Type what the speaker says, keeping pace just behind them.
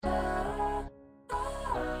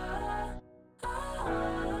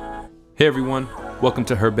Hey everyone, welcome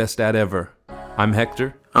to Her Best Dad Ever. I'm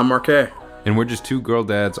Hector. I'm Marquet. And we're just two girl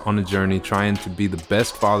dads on a journey trying to be the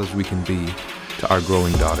best fathers we can be to our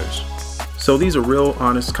growing daughters. So these are real,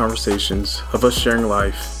 honest conversations of us sharing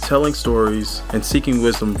life, telling stories, and seeking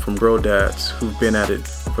wisdom from girl dads who've been at it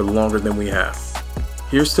for longer than we have.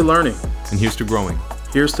 Here's to learning. And here's to growing.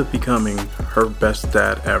 Here's to becoming her best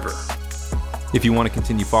dad ever. If you want to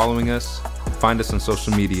continue following us, find us on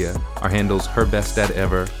social media. Our handle's Her Best Dad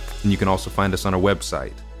Ever. And you can also find us on our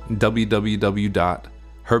website,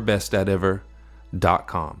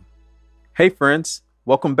 www.herbestdadever.com. Hey friends,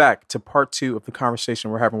 welcome back to part 2 of the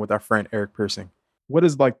conversation we're having with our friend Eric Piercing. What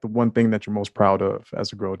is like the one thing that you're most proud of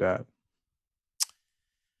as a girl dad?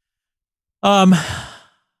 I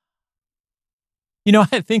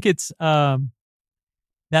think it's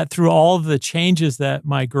that through all of the changes that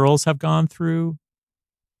my girls have gone through,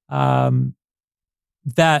 that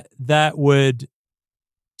would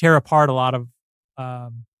tear apart a lot of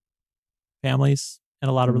families and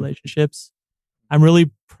a lot of relationships. I'm really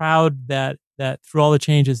proud that through all the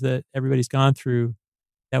changes that everybody's gone through,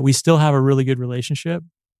 that we still have a really good relationship,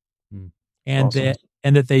 and awesome.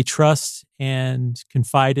 that they trust and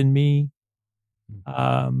confide in me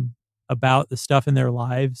about the stuff in their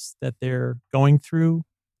lives that they're going through.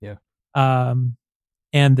 Yeah. And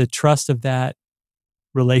the trust of that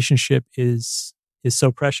relationship is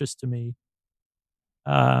so precious to me.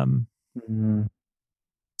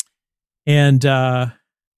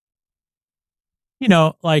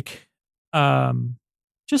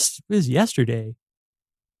 Just it was yesterday,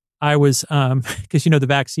 I was, cause the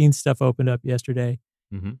vaccine stuff opened up yesterday.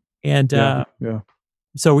 Mm-hmm. And, Yeah.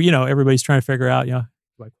 so, everybody's trying to figure out, do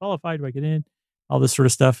I qualify? Do I get in? All this sort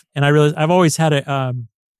of stuff. And I realized I've always had a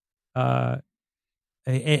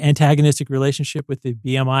antagonistic relationship with the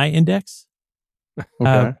BMI index.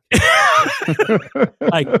 Okay.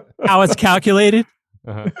 Like how it's calculated.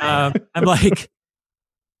 Uh-huh. I'm like,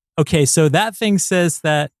 okay, so that thing says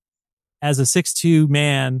that as a 6'2"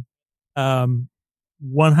 man,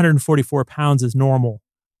 144 pounds is normal.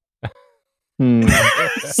 So,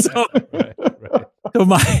 Right. so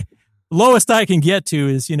my lowest I can get to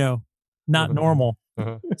is, not normal.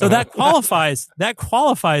 Uh-huh. So that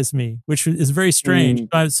qualifies me, which is very strange.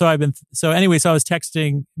 So I was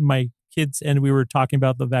texting my kids and we were talking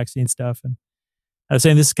about the vaccine stuff. And I was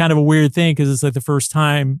saying this is kind of a weird thing because it's like the first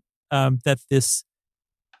time that this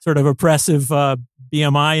sort of oppressive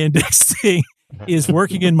BMI index thing is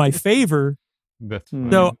working in my favor. That's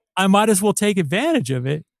funny. So I might as well take advantage of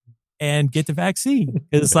it and get the vaccine.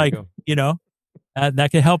 It's There like, you go.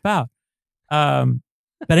 that could help out.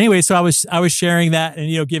 But anyway, so I was sharing that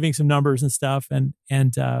and, giving some numbers and stuff. And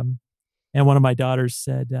one of my daughters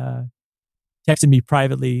texted me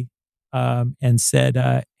privately and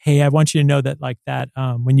said, hey, I want you to know that like that,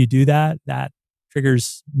 when you do that, that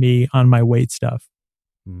triggers me on my weight stuff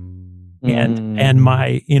and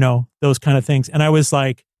my, those kind of things. And I was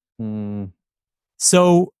like,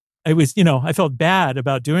 so I was, I felt bad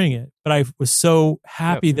about doing it, but I was so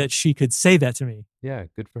happy that she could say that to me. Yeah,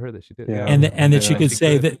 good for her that she did. Yeah. And that she could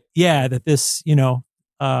say that, that this,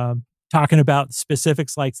 talking about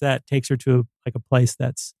specifics like that takes her to a place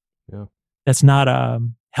that's not a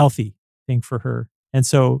healthy thing for her. And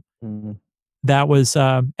so that was,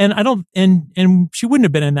 and she wouldn't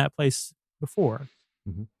have been in that place before.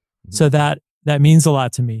 Mm-hmm. So that means a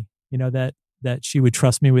lot to me, that she would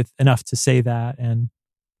trust me with enough to say that and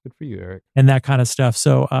Good for you, Eric. and that kind of stuff.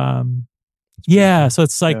 So, so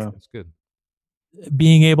it's like That's good.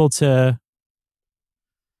 being able to,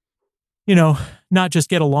 not just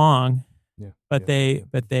get along, but they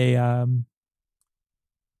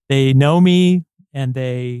know me and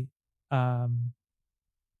they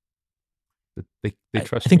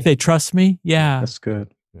trust. I think me. they trust me. Yeah. That's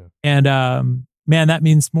good. Yeah. And, man, that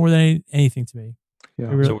means more than anything to me. Yeah.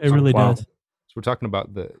 It really does. So we're talking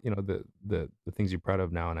about the things you're proud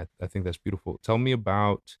of now, and I think that's beautiful. Tell me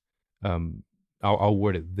about. I'll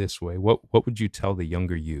word it this way. What would you tell the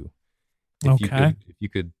younger you? If you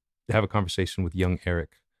could have a conversation with young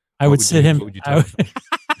Eric, I would sit him. What would you tell him?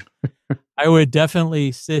 I would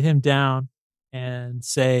definitely sit him down and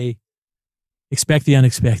say, expect the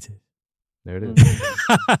unexpected. There it is.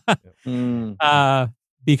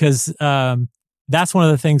 Because that's one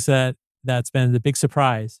of the things that's been the big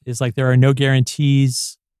surprise is like there are no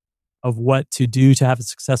guarantees of what to do to have a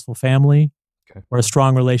successful family or a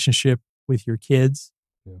strong relationship with your kids.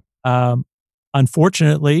 Yeah.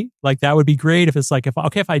 Unfortunately, like that would be great if it's like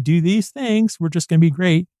if I do these things, we're just going to be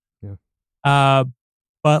great. Yeah.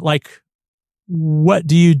 But like, what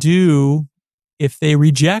do you do if they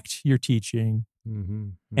reject your teaching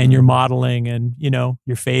and your modeling and,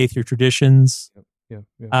 your faith, your traditions.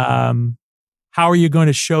 How are you going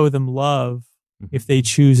to show them love if they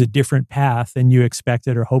choose a different path than you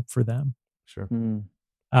expected or hoped for them? Sure.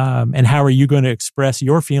 And how are you going to express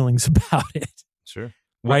your feelings about it? Sure.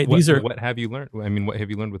 Right. What have you learned? I mean, what have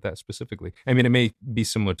you learned with that specifically? I mean, it may be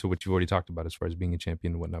similar to what you've already talked about as far as being a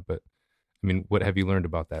champion and whatnot, but I mean, what have you learned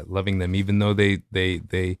about that? Loving them, even though they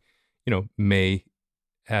may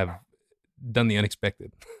have done the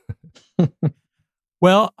unexpected.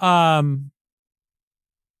 Well,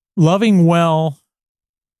 loving well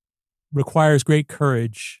requires great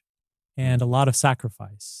courage and a lot of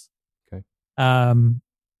sacrifice. Okay.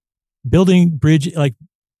 Building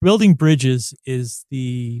bridges is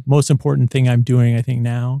the most important thing I'm doing, I think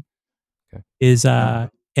now. Okay.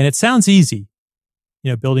 And it sounds easy,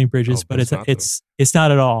 building bridges, but it's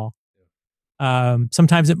not at all.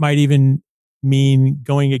 Sometimes it might even mean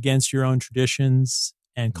going against your own traditions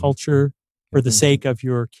and culture for the sake of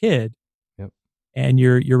your kid and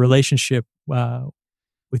your relationship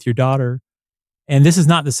with your daughter. And this is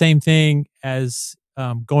not the same thing as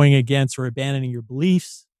going against or abandoning your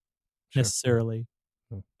beliefs necessarily,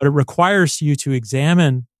 but it requires you to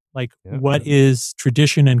examine what is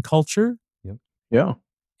tradition and culture,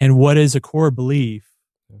 and what is a core belief.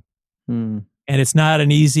 And it's not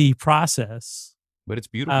an easy process, but it's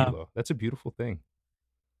beautiful though. That's a beautiful thing.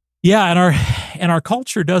 Yeah, and our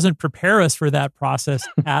culture doesn't prepare us for that process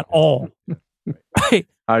at all. Right?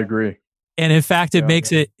 I agree. And in fact, it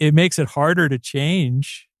makes it harder to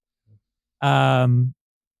change. So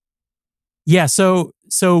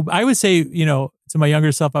I would say, to my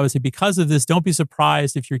younger self, I would say, because of this, don't be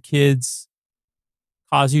surprised if your kids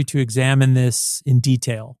cause you to examine this in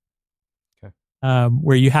detail. Okay.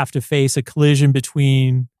 Where you have to face a collision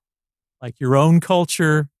between your own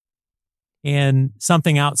culture and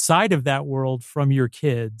something outside of that world from your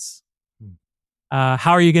kids.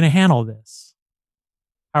 How are you going to handle this?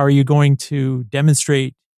 How are you going to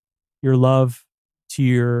demonstrate your love to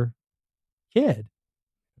your kid?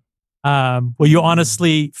 Will you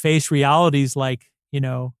honestly face realities like,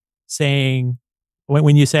 saying,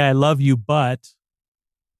 when you say, I love you, but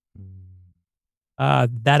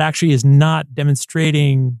that actually is not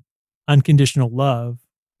demonstrating unconditional love.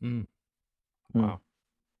 Wow.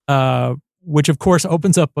 Which of course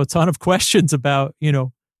opens up a ton of questions about,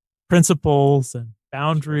 principles and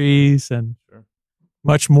boundaries and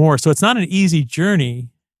much more. So it's not an easy journey.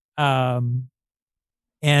 And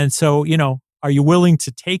so, are you willing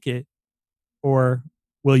to take it, or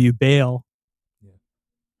will you bail?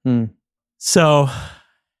 So,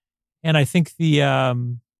 and I think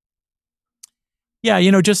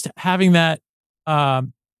just having that,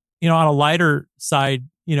 on a lighter side,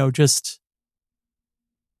 just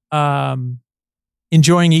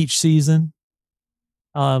enjoying each season,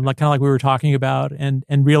 like we were talking about, and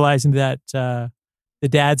realizing that the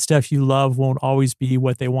dad stuff you love won't always be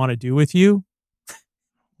what they want to do with you.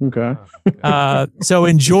 Okay. So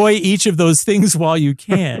enjoy each of those things while you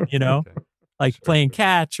can, playing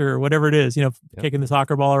catch or whatever it is, kicking the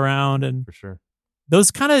soccer ball around, and for sure, those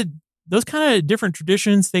kind of different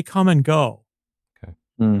traditions, they come and go. Okay.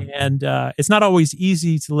 And it's not always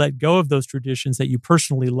easy to let go of those traditions that you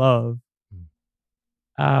personally love.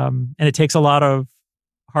 And it takes a lot of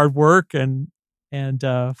hard work and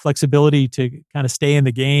flexibility to kind of stay in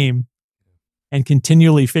the game and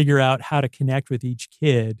continually figure out how to connect with each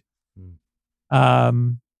kid.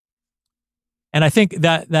 And I think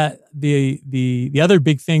that the other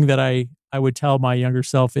big thing that I would tell my younger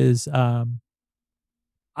self is, no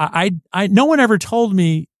one ever told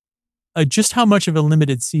me just how much of a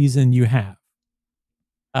limited season you have.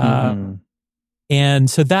 And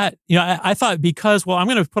so that, I thought, because, I'm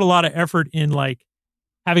going to put a lot of effort in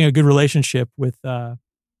having a good relationship with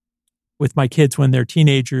my kids when they're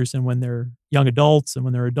teenagers and when they're young adults and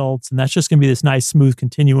when they're adults. And that's just going to be this nice, smooth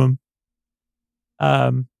continuum.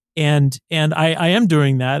 And I am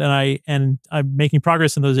doing that, and I'm making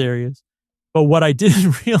progress in those areas. But what I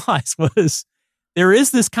didn't realize was there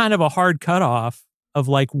is this kind of a hard cutoff of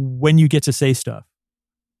when you get to say stuff.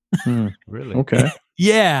 Really? Okay.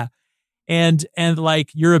 Yeah. And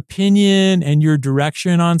your opinion and your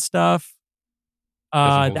direction on stuff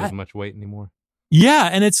doesn't hold as much weight anymore. Yeah,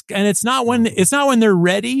 and it's not when they're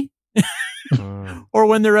ready or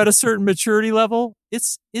when they're at a certain maturity level.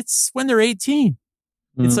 It's when they're 18.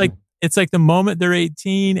 It's like the moment they're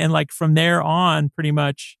 18, and from there on, pretty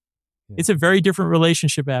much, it's a very different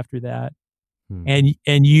relationship after that. And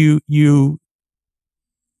you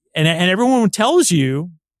and everyone tells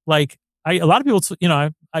you, a lot of people,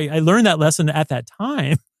 I learned that lesson at that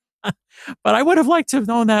time. But I would have liked to have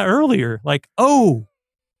known that earlier. Like, oh,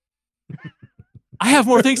 I have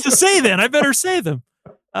more things to say then. I better say them.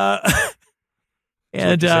 And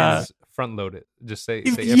front load it. Just say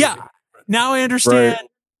yeah. Now I understand. Right.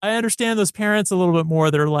 I understand those parents a little bit more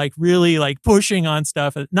that are like really like pushing on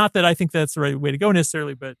stuff. Not that I think that's the right way to go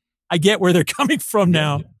necessarily, but I get where they're coming from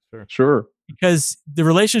now. Sure. Because the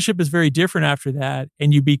relationship is very different after that,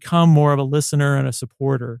 and you become more of a listener and a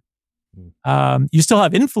supporter. You still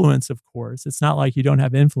have influence, of course. It's not like you don't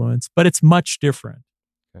have influence, but it's much different.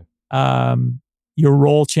 Okay. Your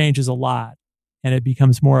role changes a lot, and it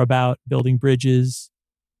becomes more about building bridges,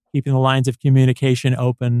 keeping the lines of communication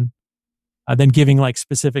open, than giving like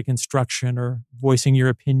specific instruction or voicing your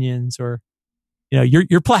opinions, or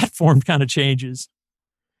your platform kind of changes.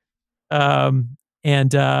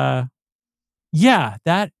 Yeah,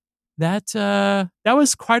 that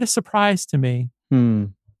was quite a surprise to me. Yeah,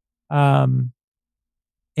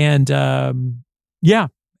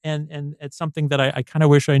 and it's something that I kind of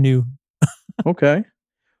wish I knew. Okay,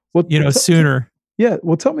 well, sooner. Yeah,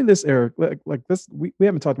 well, tell me this, Eric. Like this, we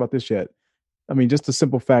haven't talked about this yet. I mean, just the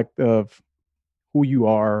simple fact of who you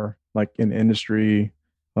are, like in the industry,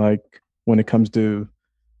 like when it comes to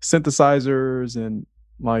synthesizers and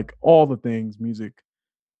like all the things, music.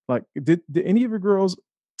 Like, did any of your girls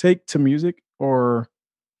take to music, or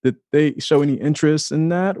did they show any interest in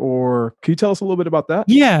that? Or can you tell us a little bit about that?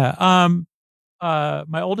 Yeah.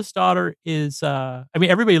 My oldest daughter is,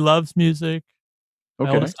 everybody loves music.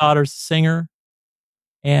 My oldest daughter's a singer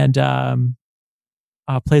and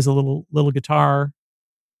plays a little guitar.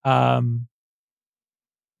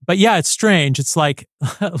 But yeah, it's strange. It's like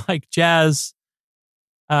like jazz.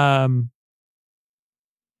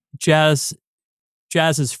 Jazz's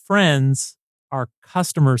friends are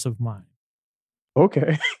customers of mine.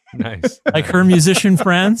 Okay. Nice. Like her musician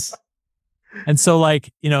friends. And so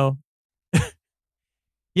like,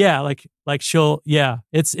 yeah, like she'll, yeah,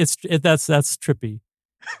 that's trippy.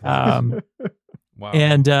 Wow.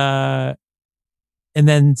 And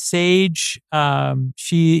then Sage,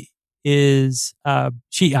 she is,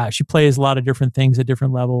 she plays a lot of different things at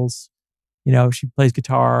different levels. She plays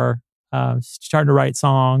guitar, she's starting to write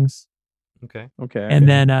songs. Okay. And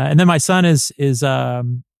then my son is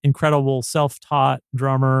incredible self-taught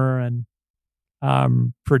drummer and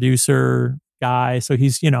producer guy. So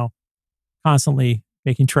he's constantly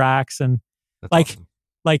making tracks and that's awesome.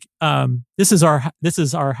 This is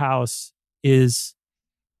our house. Is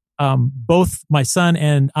both my son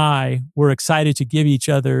and I were excited to give each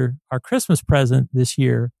other our Christmas present this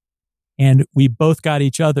year, and we both got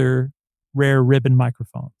each other rare ribbon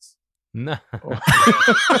microphones. No.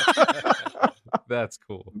 That's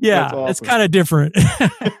cool. Yeah, awesome. It's kind of different.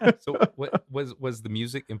 So what was the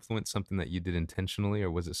music influence something that you did intentionally, or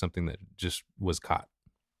was it something that just was caught?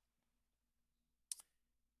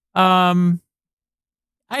 I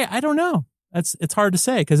don't know. It's hard to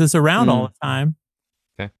say because it's around all the time.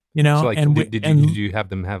 Okay. So like, and did you have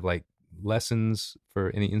them have like lessons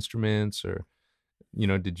for any instruments, or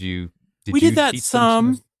did you did that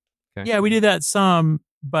some? Okay. Yeah, we did that some,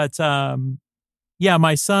 but yeah,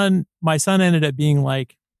 my son ended up being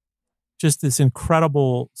like just this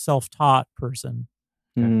incredible self-taught person.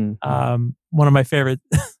 Mm-hmm. One of my favorite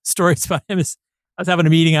stories about him is I was having a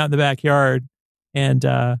meeting out in the backyard, and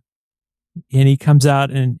he comes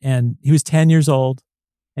out and he was 10 years old,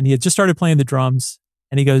 and he had just started playing the drums,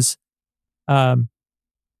 and he goes, "Dad,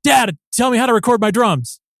 tell me how to record my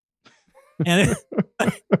drums." And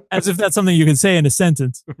as if that's something you can say in a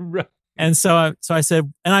sentence. Right. And so I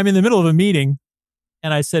said, and I'm in the middle of a meeting,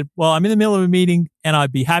 and I said, well, I'm in the middle of a meeting, and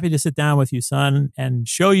I'd be happy to sit down with you, son, and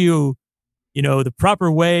show you, the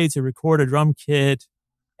proper way to record a drum kit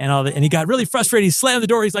and all that. And he got really frustrated. He slammed the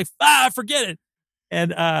door. He's like, forget it.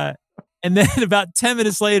 And then about 10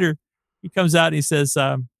 minutes later, he comes out and he says,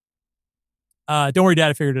 don't worry, Dad,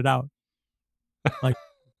 I figured it out. Like,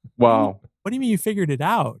 wow. What do you mean you figured it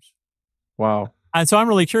out? Wow. And so I'm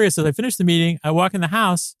really curious. As I finish the meeting, I walk in the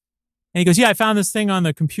house, and he goes, "Yeah, I found this thing on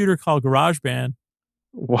the computer called GarageBand."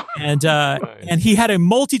 Wow. And and he had a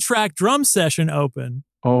multi-track drum session open.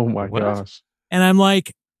 Oh my gosh. And I'm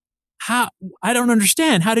like, "How? I don't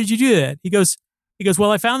understand. How did you do that?" He goes,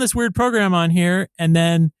 "Well, I found this weird program on here, and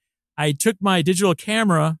then I took my digital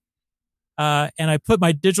camera, and I put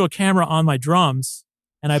my digital camera on my drums,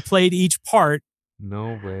 and I played each part.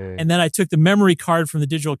 No way. And then I took the memory card from the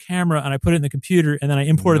digital camera and I put it in the computer, and then I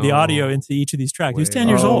imported the audio into each of these tracks." He was 10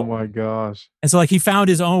 years old. Oh my gosh. And so like he found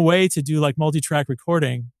his own way to do like multi-track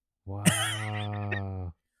recording. Wow.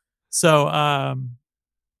 So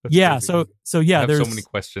That's yeah, crazy. so yeah, I have there's so many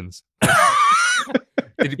questions.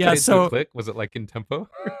 Did you play it to a click? Was it like in tempo?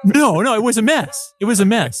 No, it was a mess. It was a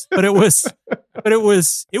mess, but it was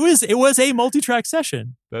a multi-track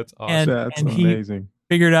session. That's awesome. That's amazing. He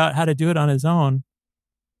figured out how to do it on his own.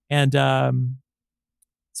 And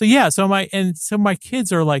so my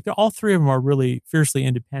kids are like, all three of them are really fiercely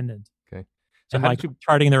independent. Okay. So and like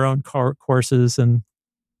charting their own courses. And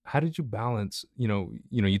how did you balance,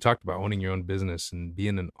 you talked about owning your own business and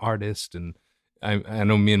being an artist, and I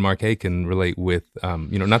know me and Mark Hay can relate with,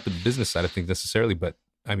 not the business side of things necessarily, but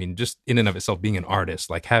I mean, just in and of itself, being an artist,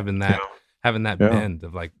 like having that bend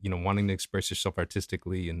of like, wanting to express yourself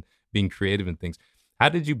artistically and being creative and things. How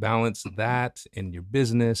did you balance that and your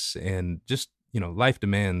business and just, life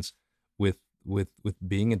demands with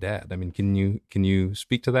being a dad? I mean, can you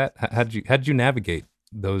speak to that? How did you navigate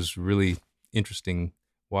those really interesting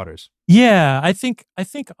waters? Yeah, I think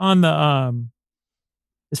on the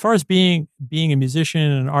as far as being a musician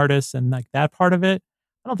and an artist and like that part of it,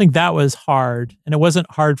 I don't think that was hard, and it wasn't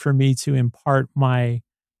hard for me to impart my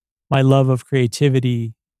love of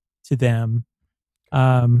creativity to them.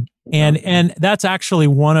 And that's actually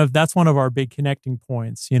one of our big connecting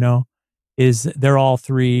points, is they're all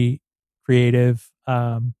three creative.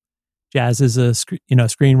 Jazz is a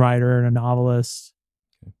screenwriter and a novelist,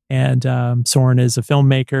 and Soren is a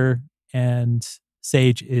filmmaker, and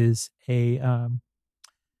Sage is a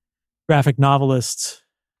graphic novelist,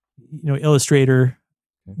 illustrator,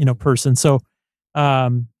 person. So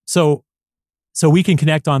we can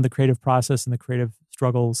connect on the creative process and the creative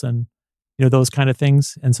struggles and those kind of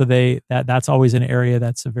things. And so that's always an area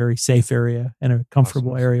that's a very safe area and a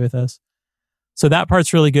comfortable area with us. So that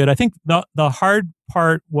part's really good. I think the hard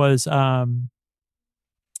part was, and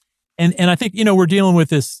I think, we're dealing with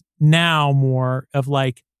this now more of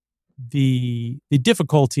like the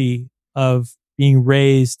difficulty of being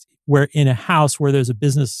raised where in a house where there's a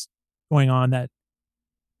business going on that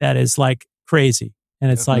is like crazy.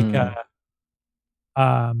 And it's like,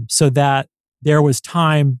 so that there was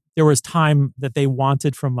time that they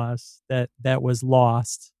wanted from us that was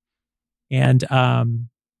lost. And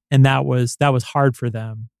that was hard for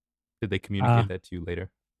them. Did they communicate that to you later?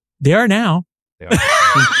 They are now. They are.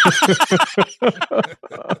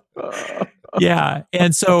 Yeah.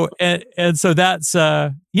 And so that's,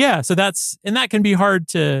 so that can be hard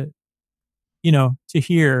to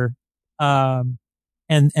hear, and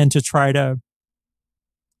to try to,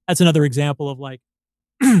 that's another example of like,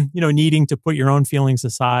 needing to put your own feelings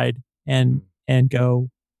aside and go,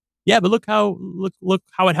 yeah, but look how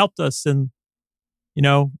it helped us, and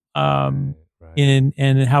right.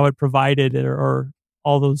 and how it provided or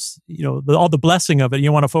all those, all the blessing of it.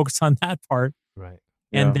 You want to focus on that part, right?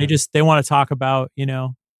 And they want to talk about when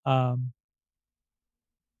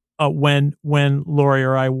Lori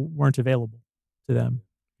or I weren't available to them,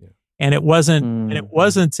 and it wasn't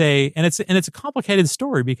it's a complicated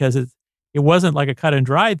story because it wasn't like a cut and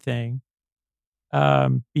dried thing,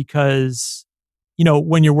 because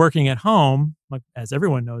when you're working at home, like as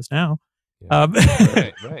everyone knows now,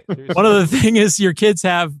 right. One of the thing is your kids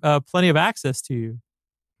have plenty of access to you,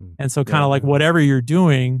 and so kind of like whatever you're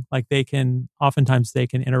doing, like oftentimes they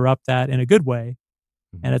can interrupt that in a good way,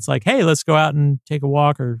 and it's like, hey, let's go out and take a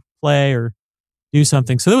walk or play or do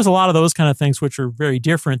something. So there was a lot of those kind of things which are very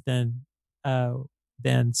different than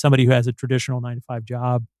somebody who has a traditional 9-to-5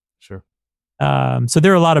 job. Sure. So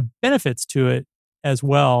there are a lot of benefits to it as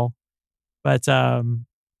well, but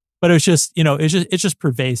it's just, it's just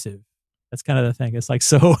pervasive. That's kind of the thing. It's like,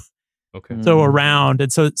 so around.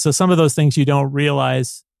 And so some of those things you don't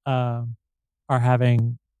realize, are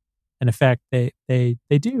having an effect. They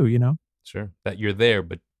do, Sure. That you're there,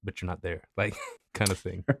 but you're not there, like kind of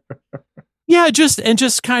thing. Yeah.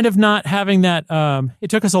 Just kind of not having that, it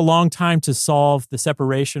took us a long time to solve the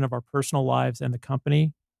separation of our personal lives and the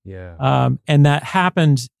company. Yeah. And that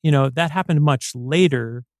happened, much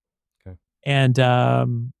later. Okay. And,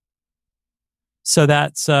 so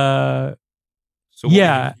that's, so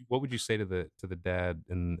what would you say to the dad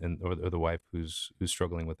or the wife who's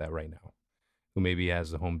struggling with that right now, who maybe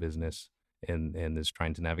has a home business and is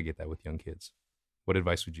trying to navigate that with young kids? What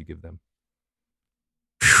advice would you give them?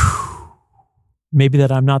 Maybe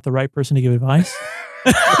that I'm not the right person to give advice.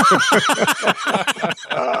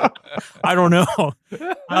 I don't know.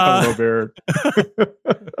 Barrett.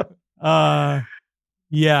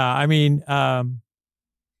 Yeah, I mean,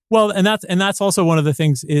 well, and that's also one of the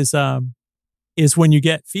things is when you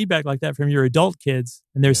get feedback like that from your adult kids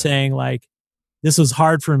and they're saying like, this was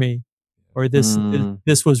hard for me, or this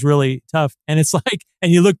was really tough. And it's like,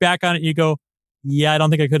 and you look back on it and you go, yeah, I don't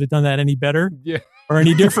think I could have done that any better Yeah. or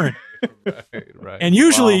any different. Right. And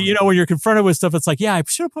usually, when you're confronted with stuff, it's like, yeah, I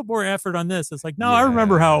should have put more effort on this. It's like, no, I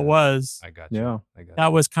remember how it was. I got you. Yeah. It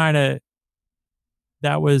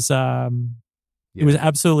was it was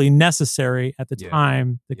absolutely necessary at the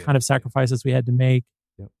time, the kind of sacrifices we had to make.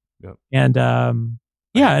 Yep. And and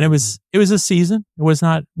it was a season. It was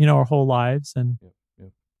not, our whole lives. And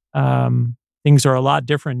things are a lot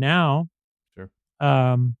different now. Sure.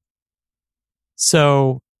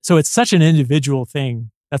 So it's such an individual thing.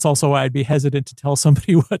 That's also why I'd be hesitant to tell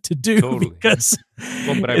somebody what to do, because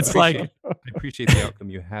but I appreciate the outcome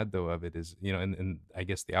you had though of it is, and I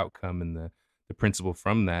guess the outcome and the principle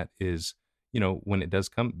from that is, when it does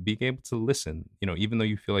come, being able to listen, even though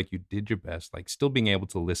you feel like you did your best, like still being able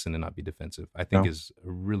to listen and not be defensive, I think is a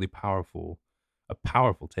really powerful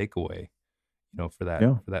takeaway, for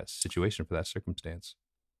that situation, for that circumstance.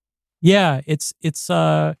 Yeah, it's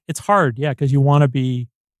hard. Yeah. Cause you want to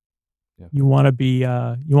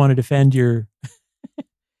defend your,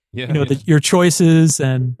 your choices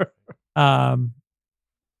and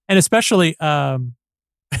especially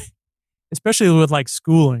with like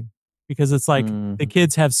schooling, because it's like the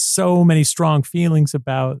kids have so many strong feelings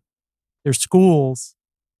about their schools,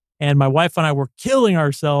 and my wife and I were killing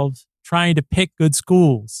ourselves trying to pick good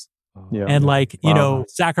schools and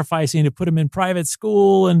sacrificing to put them in private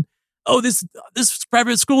school, and this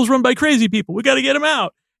private school is run by crazy people, we got to get them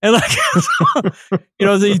out. And like, so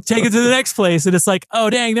you take it to the next place and it's like, oh,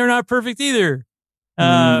 dang, they're not perfect either.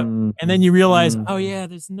 And then you realize, oh yeah,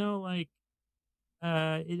 there's no like,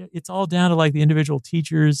 it's all down to like the individual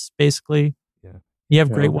teachers, basically. Yeah. You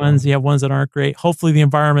have great ones, you have ones that aren't great. Hopefully the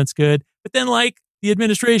environment's good, but then like the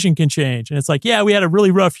administration can change. And it's like, yeah, we had a really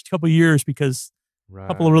rough couple of years because a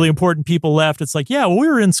couple of really important people left. It's like, yeah, well, we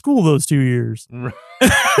were in school those 2 years. Right.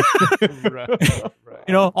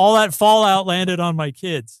 All that fallout landed on my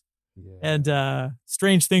kids, and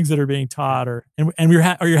strange things that are being taught, or you're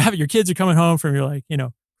having your kids are coming home from your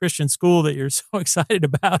Christian school that you're so excited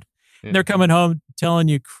about, and they're coming home telling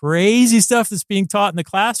you crazy stuff that's being taught in the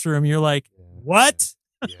classroom. You're like, what?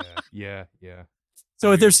 Yeah.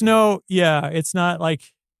 So if there's it's not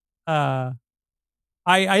like,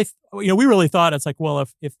 we really thought it's like, well,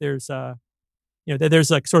 if there's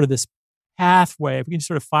there's like sort of this pathway, if we can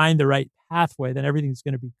sort of find the right pathway, then everything's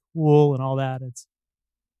going to be cool and all that.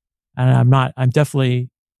 I'm definitely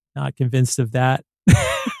not convinced of that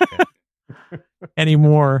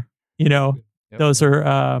anymore. Those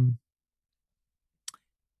are,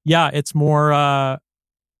 it's more,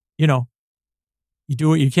 you do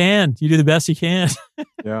what you can, you do the best you can.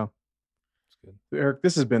 Yeah. Eric,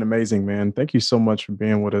 this has been amazing, man. Thank you so much for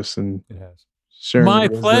being with us and sharing. My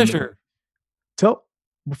pleasure.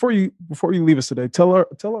 Before you leave us today, tell our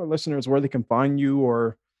listeners where they can find you,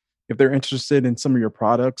 or if they're interested in some of your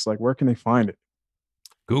products, like where can they find it?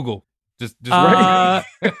 Google. Just right.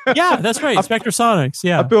 Yeah, that's right. Spectrasonics.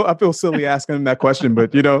 Yeah. I feel silly asking that question,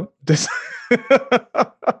 but just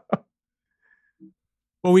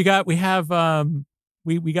well, we got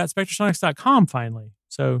spectrasonics.com finally.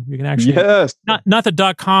 So you can actually, not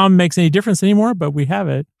that .com makes any difference anymore, but we have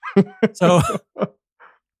it. So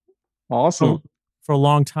awesome. For a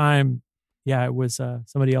long time, it was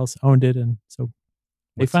somebody else owned it, and so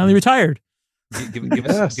they finally retired. Give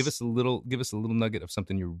us a little nugget of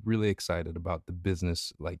something you're really excited about the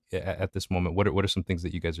business, like at this moment. What are some things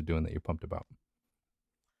that you guys are doing that you're pumped about?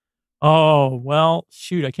 Oh, well,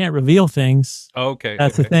 shoot, I can't reveal things. Okay.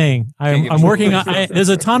 That's the thing. I'm working on, there's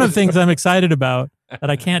a ton of things I'm excited about that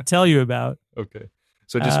I can't tell you about. Okay.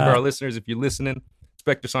 So just for our listeners, if you're listening,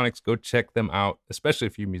 Spectrasonics, go check them out, especially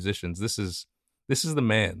if you're musicians. This is the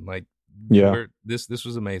man. Like, this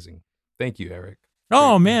was amazing. Thank you, Eric.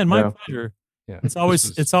 Oh man, my pleasure. Yeah.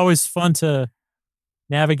 It's always fun to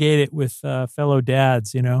navigate it with fellow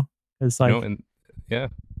dads, It's like,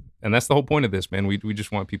 and that's the whole point of this, man. We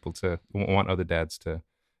just want people want other dads to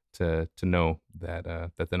know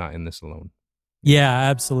that they're not in this alone. Yeah,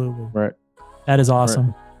 absolutely. Right. That is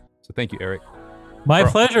awesome. Right. So thank you, Eric. My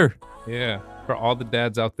pleasure. For all the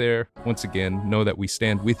dads out there, once again, know that we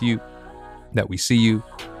stand with you, that we see you.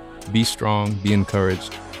 Be strong, be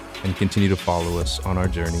encouraged, and continue to follow us on our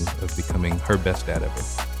journey of becoming her best dad ever.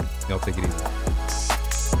 Y'all take it easy.